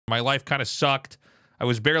My life kind of sucked. I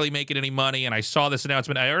was barely making any money, and I saw this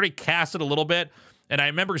announcement. I already cast it a little bit, and I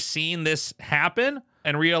remember seeing this happen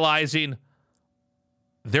and realizing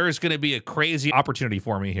there is going to be a crazy opportunity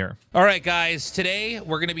for me here. All right, guys, today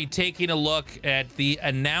we're going to be taking a look at the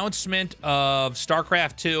announcement of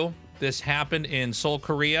StarCraft 2. This happened in Seoul,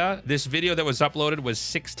 Korea. This video that was uploaded was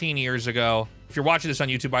 16 years ago. If you're watching this on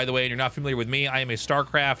YouTube, by the way, and you're not familiar with me, I am a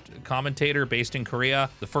StarCraft commentator based in Korea,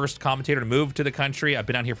 the first commentator to move to the country. I've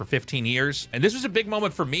been out here for 15 years, and this was a big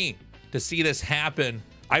moment for me to see this happen.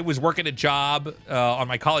 I was working a job on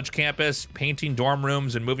my college campus, painting dorm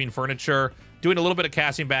rooms and moving furniture, doing a little bit of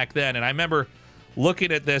casting back then, and I remember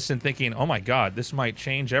looking at this and thinking, oh my God, this might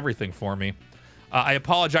change everything for me. I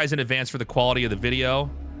apologize in advance for the quality of the video.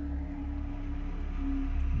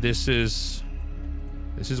 This is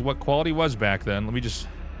what quality was back then. Let me just...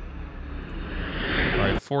 All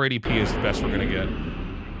right, 480p is the best we're gonna get.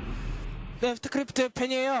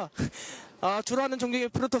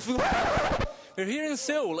 We're here in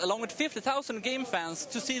Seoul, along with 50,000 game fans,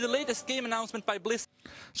 to see the latest game announcement by Blizzard.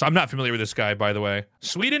 So I'm not familiar with this guy, by the way.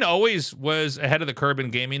 Sweden always was ahead of the curve in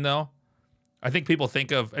gaming, though. I think people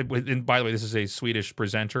think of... And by the way, this is a Swedish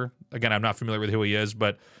presenter. Again, I'm not familiar with who he is,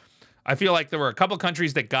 but I feel like there were a couple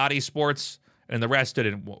countries that got esports, and the rest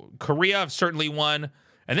didn't. Korea certainly won,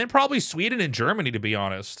 and then probably Sweden and Germany, to be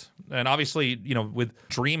honest. And obviously, you know, with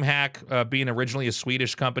DreamHack being originally a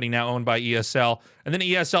Swedish company, now owned by ESL, and then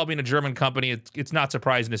ESL being a German company, it's not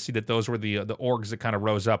surprising to see that those were the orgs that kind of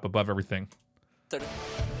rose up above everything.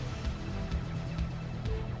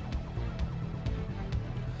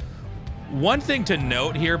 One thing to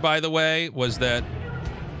note here, by the way, was that...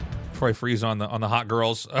 Before I freeze on the hot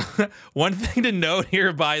girls, one thing to note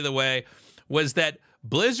here, by the way, was that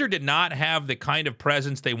Blizzard did not have the kind of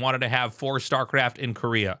presence they wanted to have for StarCraft in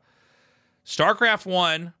Korea. StarCraft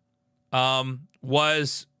 1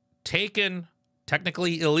 was taken,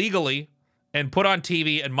 technically illegally, and put on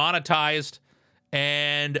TV and monetized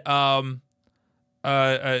and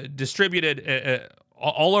distributed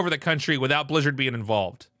all over the country without Blizzard being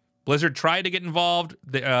involved. Blizzard tried to get involved.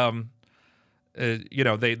 You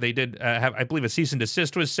know, they did have, I believe, a cease and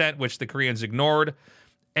desist was sent, which the Koreans ignored.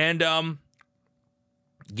 And the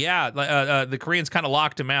Koreans kind of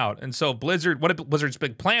locked him out. And so Blizzard, one of Blizzard's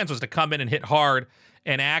big plans was to come in and hit hard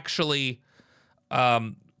and actually,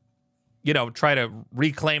 you know, try to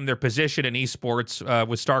reclaim their position in esports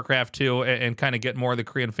with StarCraft 2 and kind of get more of the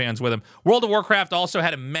Korean fans with them. World of Warcraft also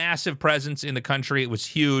had a massive presence in the country. It was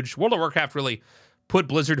huge. World of Warcraft really put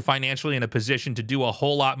Blizzard financially in a position to do a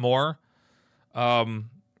whole lot more in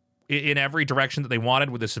every direction that they wanted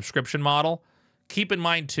with the subscription model. Keep in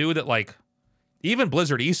mind, too, that, like, even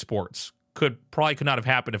Blizzard esports probably could not have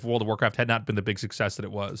happened if World of Warcraft had not been the big success that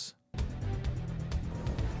it was.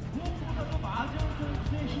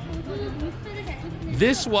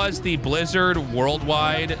 This was the Blizzard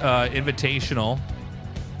Worldwide Invitational.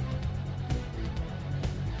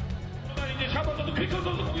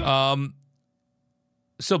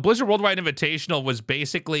 So Blizzard Worldwide Invitational was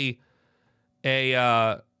basically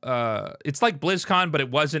a it's like BlizzCon, but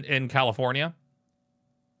it wasn't in California,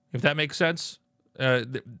 if that makes sense.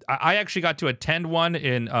 I actually got to attend one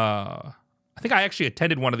in I think I actually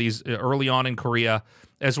attended one of these early on in Korea,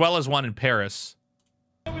 as well as one in Paris.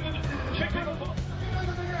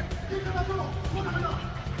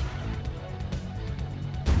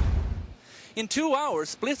 In 2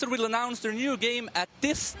 hours, Blizzard will announce their new game at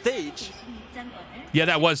this stage. Yeah,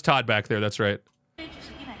 that was Todd back there. That's right.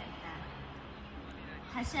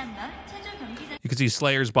 You can see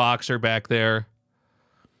Slayer's boxer back there.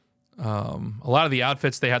 A lot of the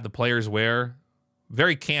outfits they had the players wear,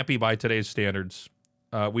 very campy by today's standards.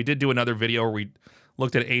 We did do another video where we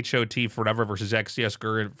looked at HOT Forever versus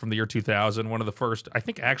XCS from the year 2000. One of the first, I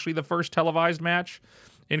think actually the first televised match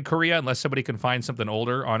in Korea, unless somebody can find something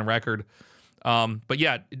older on record. But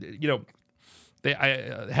yeah, you know,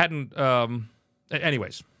 I hadn't...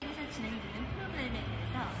 anyways.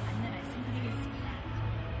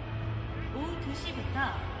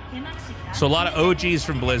 So a lot of OGs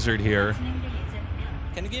from Blizzard here.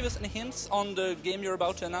 Can you give us any hints on the game you're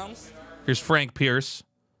about to announce? Here's Frank Pierce,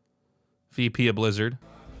 VP of Blizzard.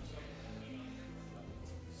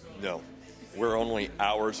 No, we're only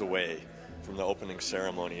hours away from the opening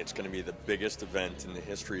ceremony. It's going to be the biggest event in the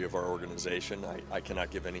history of our organization. I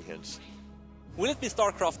cannot give any hints. Will it be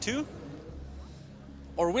StarCraft 2?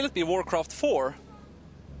 Or will it be Warcraft 4?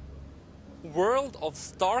 World of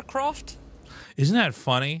StarCraft? Isn't that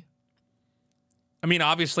funny? I mean,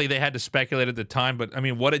 obviously they had to speculate at the time, but I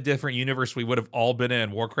mean, what a different universe we would have all been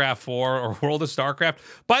in. Warcraft 4 or World of StarCraft.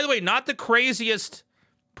 By the way, not the craziest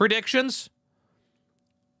predictions,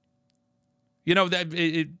 You know, that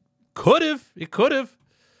it could have. It could have.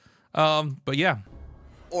 But yeah.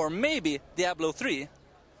 Or maybe Diablo 3.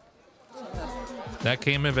 That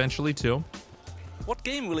came eventually, too. What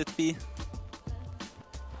game will it be?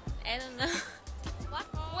 I don't know. What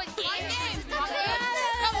game?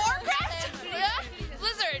 Warcraft? Yeah.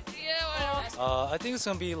 Blizzard. Yeah. What else? I think it's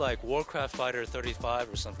gonna be like Warcraft Fighter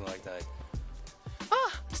 35 or something like that.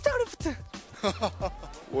 StarCraft!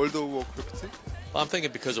 World of Warcraft. I'm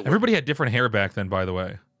thinking because of Everybody had different hair back then, by the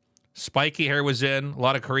way. Spiky hair was in. A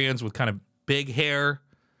lot of Koreans with kind of big hair.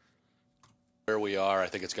 where we are. I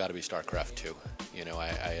think it's got to be StarCraft 2. You know,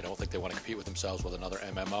 I don't think they want to compete with themselves with another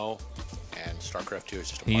MMO, and StarCraft 2 is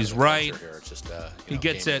just a part He's of the right. culture here. It's just He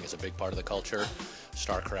gets gaming it. is a big part of the culture.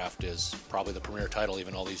 StarCraft is probably the premier title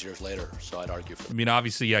even all these years later, so I'd argue for I mean,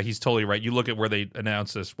 obviously, yeah, he's totally right. You look at where they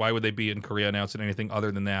announced this. Why would they be in Korea announcing anything other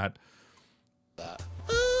than that? that.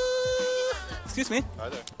 Excuse me. Hi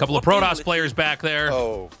there. A couple of Protoss players back there.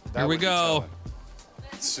 Oh, Here we go.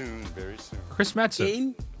 Soon, very soon. Chris Metza.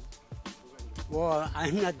 Game? Well,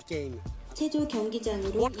 I'm not game. 최종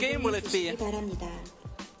경기장으로 What game will it be? 이동해 주시기 바랍니다.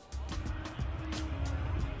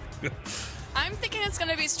 I'm thinking it's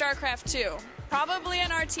going to be StarCraft 2. Probably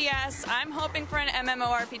an RTS. I'm hoping for an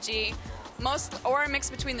MMORPG. Or a mix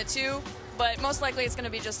between the two, but most likely it's going to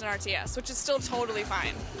be just an RTS, which is still totally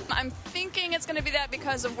fine. I'm thinking it's going to be that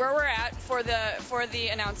because of where we're at for the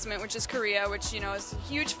announcement, which is Korea, which, you know, is a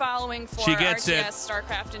huge following for She gets RTS, it.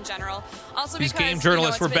 StarCraft in general. Also These because game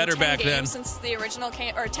journalists you know, were better it's been 10 back then. games since the original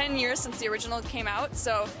came, or 10 years since the original came out,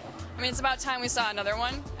 so I mean it's about time we saw another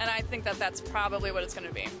one, and I think that that's probably what it's going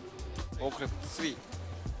to be. Warcraft 3.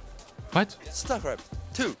 What? StarCraft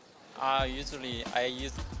 2. Usually I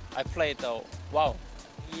play the WoW.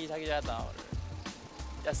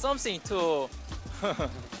 Yeah, something to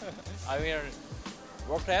I mean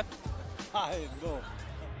Warcraft. I know.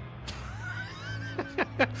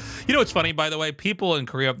 You know what's funny, by the way? People in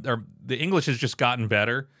Korea, the English has just gotten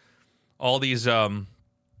better. All these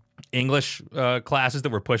English classes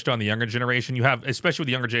that were pushed on the younger generation, you have, especially with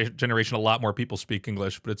the younger generation, a lot more people speak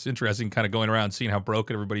English. But it's interesting kind of going around seeing how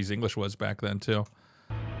broken everybody's English was back then, too.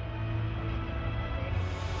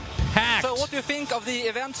 Hacked. So what do you think of the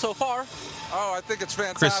event so far? Oh, I think it's Chris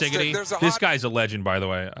fantastic. Siggety. There's a This hot- guy's a legend, by the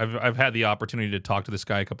way. I've had the opportunity to talk to this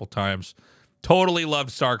guy a couple times. Totally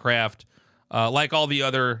loved StarCraft. Like all the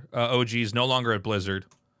other OGs, no longer at Blizzard.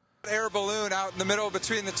 air balloon out in the middle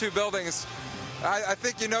between the two buildings. I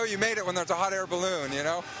think you know you made it when there's a hot air balloon, you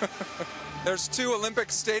know? There's 2 Olympic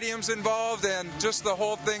stadiums involved, and just the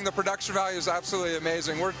whole thing, the production value is absolutely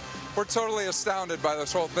amazing. We're totally astounded by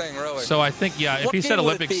this whole thing, really. So I think, yeah, if What he said game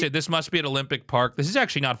would it Olympic, be? this must be at Olympic Park. This is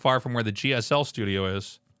actually not far from where the GSL studio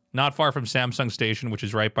is. Not far from Samsung Station, which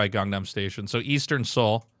is right by Gangnam Station. So Eastern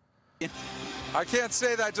Seoul. I can't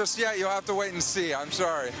say that just yet. You'll have to wait and see. I'm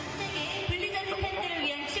sorry. 블리자드 팬들을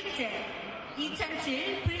위한 축제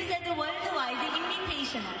 2007 블리자드 월드와이드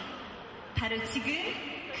인비테이셔널 바로 지금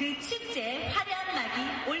그 축제의 화려한 막이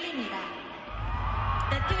올립니다.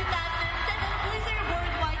 The 2007 Blizzard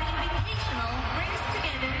Worldwide Invitational brings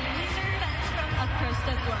together Blizzard fans from across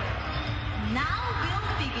the globe. Now we'll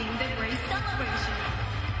begin the great celebration.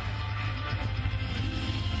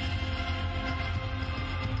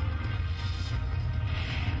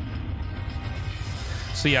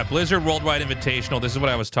 So yeah, Blizzard Worldwide Invitational. This is what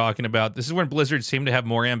I was talking about. This is when Blizzard seemed to have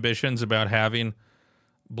more ambitions about having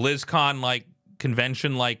BlizzCon-like,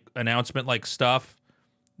 convention-like, announcement-like stuff,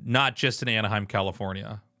 not just in Anaheim,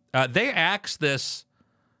 California. They axed this,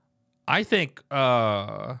 I think,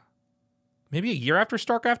 maybe a year after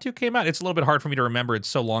StarCraft 2 came out. It's a little bit hard for me to remember. It's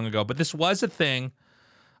so long ago. But this was a thing.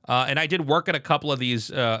 And I did work at a couple of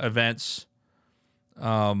these events.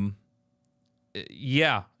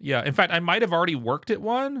 Yeah. In fact, I might have already worked at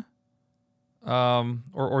one.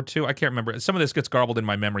 Or two. I can't remember. Some of this gets garbled in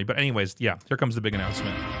my memory. But anyways, yeah, here comes the big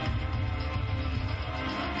announcement.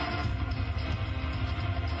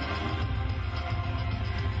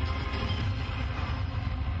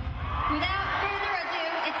 Without further ado,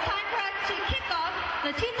 it's time for us to kick off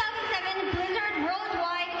the 2007 Blizzard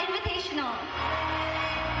Worldwide Invitational.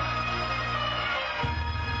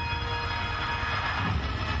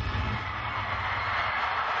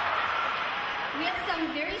 We have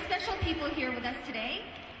some very special people here with us today.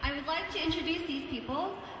 I would like to introduce these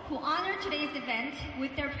people who honor today's event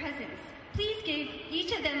with their presence. Please give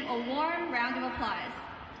each of them a warm round of applause.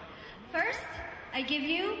 First, I give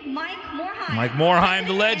you Mike Morheim. Mike Morheim,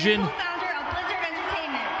 the President and legend. Co-founder of Blizzard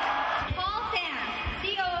Entertainment. Paul Sands,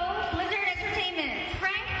 COO, Blizzard Entertainment.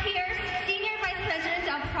 Frank Pierce, Senior Vice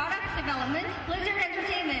President of Product Development, Blizzard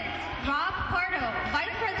Entertainment. Rob Pardo,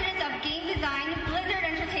 Vice President of Game Design, Blizzard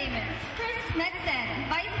Entertainment. Chris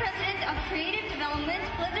moment,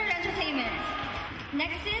 Blizzard Entertainment.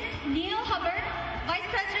 Next is Neil Hubbard, Vice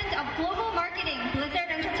President of Global Marketing, Blizzard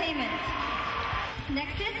Entertainment.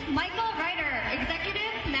 Next is Michael Ryder,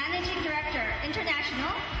 Executive Managing Director,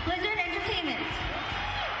 International, Blizzard Entertainment.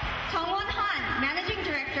 Tongwon Han, Managing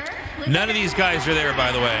Director, Blizzard None of these guys are there,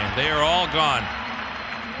 by the way. They are all gone.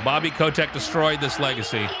 Bobby Kotick destroyed this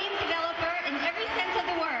legacy. Game developer in every sense of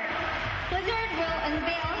the word. Blizzard will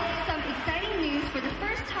unveil some exciting news for the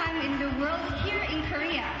first time in the world here in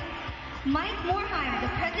Korea. Mike Morhaime, the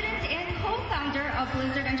president and co-founder of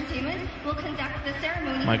Blizzard Entertainment, will conduct the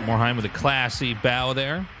ceremony. Mike Morhaime with a classy bow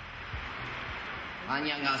there.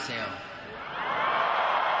 안녕하세요.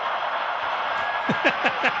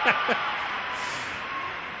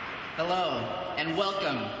 Hello, and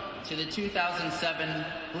welcome to the 2007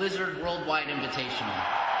 Blizzard Worldwide Invitational.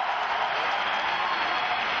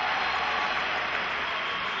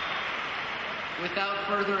 Without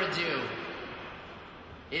further ado,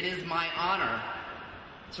 it is my honor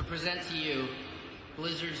to present to you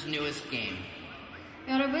Blizzard's newest game.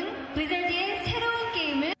 여러분, Blizzard의 새로운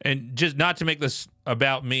게임을 And just not to make this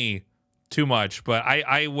about me too much, but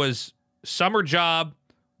I was summer job,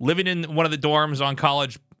 living in one of the dorms on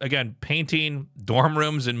college, again, painting dorm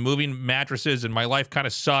rooms and moving mattresses, and my life kind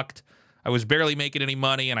of sucked. I was barely making any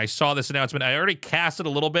money, and I saw this announcement. I already cast it a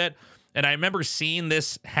little bit, and I remember seeing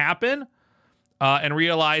this happen and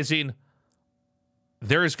realizing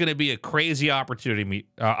there is going to be a crazy opportunity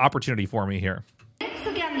for me here.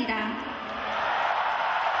 소개합니다.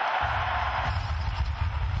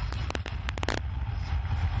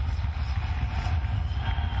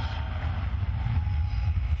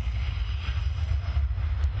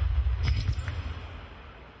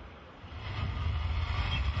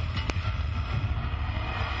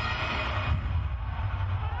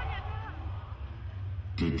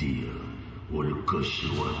 드디어 올 것이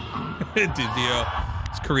왔군. 드디어.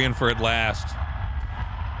 It's Korean for at last.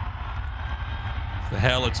 The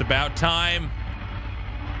hell, it's about time.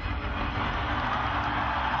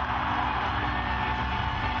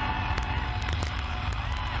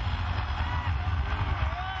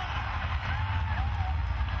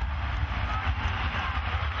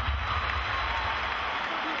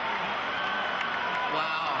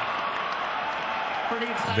 Wow.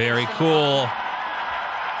 Pretty exciting. Very stuff. cool.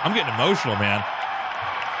 I'm getting emotional, man.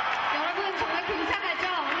 여러분 정말 굉장하죠?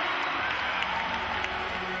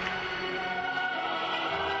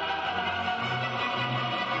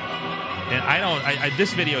 And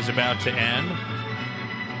this video is about to end.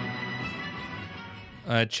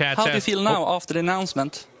 Chat How do you says, feel now after the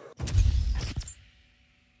announcement?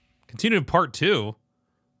 Continue to part 2.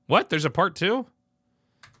 What? There's a part 2?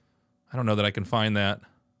 I don't know that I can find that.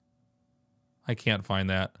 I can't find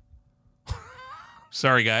that.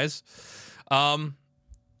 Sorry, guys. But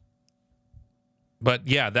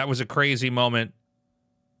yeah, that was a crazy moment.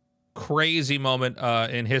 Crazy moment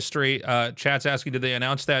in history. Chat's asking, did they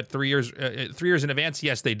announce that 3 years in advance?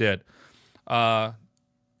 Yes, they did. Although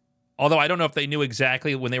I don't know if they knew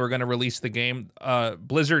exactly when they were going to release the game.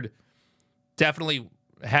 Blizzard definitely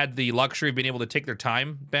had the luxury of being able to take their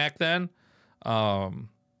time back then.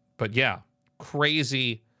 But yeah,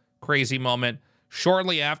 crazy moment.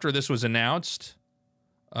 Shortly after this was announced,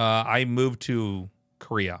 I moved to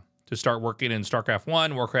Korea to start working in StarCraft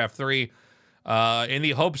 1, Warcraft 3, in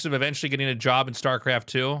the hopes of eventually getting a job in StarCraft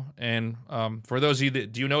 2. And for those of you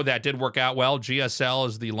that do you know, that did work out well. GSL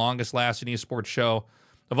is the longest-lasting esports show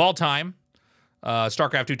of all time.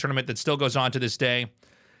 StarCraft 2 tournament that still goes on to this day.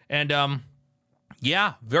 And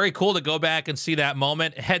yeah, very cool to go back and see that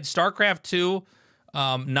moment. Had StarCraft 2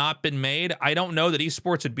 not been made, I don't know that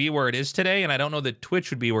esports would be where it is today, and I don't know that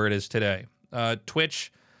Twitch would be where it is today.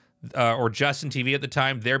 Twitch or Justin TV at the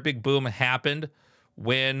time, their big boom happened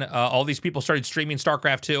when all these people started streaming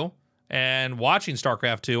StarCraft 2 and watching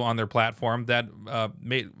StarCraft 2 on their platform. That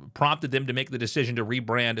prompted them to make the decision to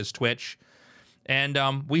rebrand as Twitch. And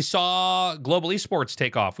we saw global esports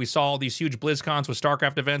take off. We saw all these huge BlizzCons with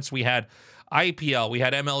StarCraft events. We had IPL, we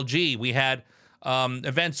had MLG, we had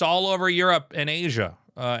events all over Europe and Asia.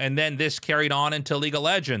 And then this carried on into League of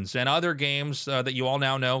Legends and other games that you all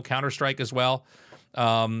now know, Counter-Strike as well,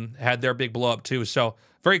 had their big blow up too. So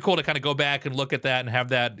very cool to kind of go back and look at that and have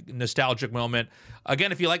that nostalgic moment.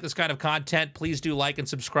 Again, if you like this kind of content, please do like and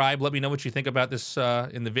subscribe. Let me know what you think about this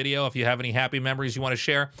in the video. If you have any happy memories you want to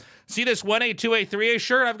share. See this 1A, 2A, 3A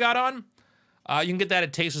shirt I've got on? You can get that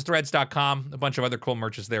at tastethreads.com. A bunch of other cool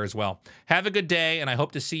merches there as well. Have a good day, and I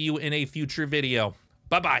hope to see you in a future video.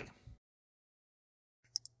 Bye-bye.